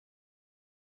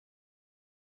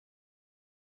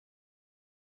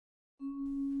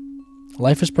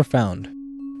Life is profound,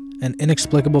 an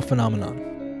inexplicable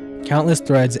phenomenon, countless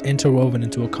threads interwoven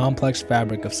into a complex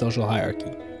fabric of social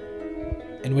hierarchy,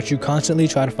 in which you constantly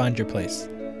try to find your place.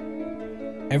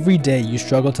 Every day you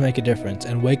struggle to make a difference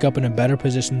and wake up in a better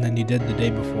position than you did the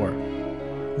day before.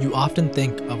 You often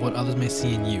think of what others may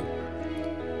see in you,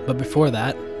 but before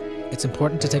that, it's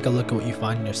important to take a look at what you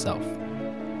find in yourself.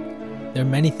 There are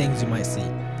many things you might see,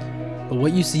 but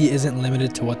what you see isn't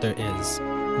limited to what there is.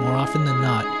 More often than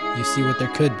not, you see what there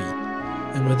could be,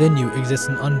 and within you exists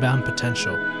an unbound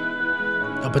potential,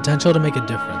 a potential to make a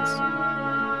difference.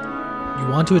 You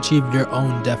want to achieve your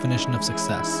own definition of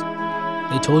success.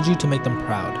 They told you to make them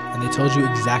proud, and they told you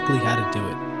exactly how to do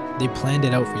it. They planned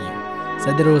it out for you,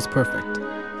 said that it was perfect.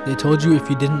 They told you if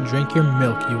you didn't drink your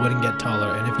milk, you wouldn't get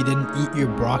taller, and if you didn't eat your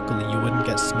broccoli, you wouldn't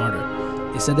get smarter.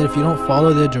 They said that if you don't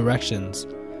follow their directions,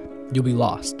 you'll be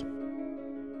lost.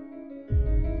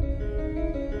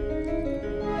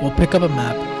 Well, pick up a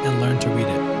map and learn to read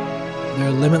it. There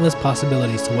are limitless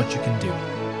possibilities to what you can do.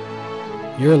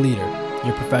 You're a leader,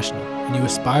 you're professional, and you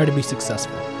aspire to be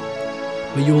successful.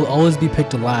 But you will always be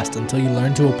picked last until you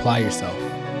learn to apply yourself.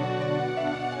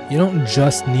 You don't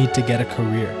just need to get a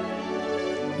career.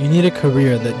 You need a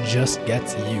career that just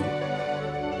gets you.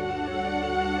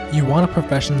 You want a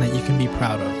profession that you can be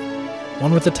proud of,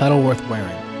 one with a title worth wearing,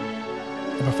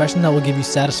 a profession that will give you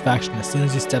satisfaction as soon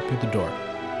as you step through the door,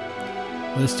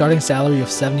 with a starting salary of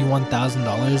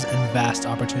 $71,000 and vast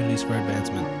opportunities for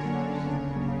advancement.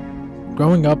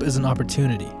 Growing up is an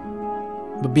opportunity,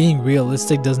 but being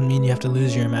realistic doesn't mean you have to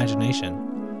lose your imagination.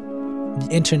 The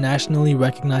internationally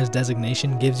recognized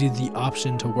designation gives you the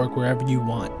option to work wherever you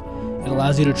want. It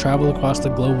allows you to travel across the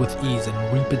globe with ease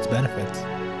and reap its benefits.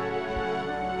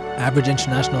 Average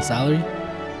international salary?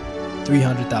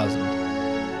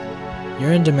 $300,000.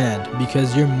 You're in demand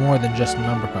because you're more than just a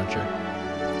number cruncher.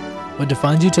 What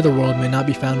defines you to the world may not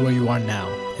be found where you are now.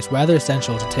 It's rather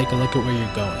essential to take a look at where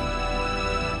you're going.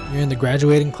 You're in the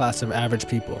graduating class of average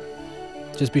people.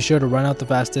 Just be sure to run out the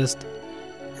fastest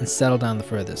and settle down the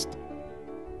furthest.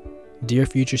 Dear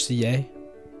future CA,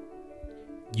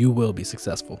 you will be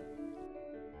successful.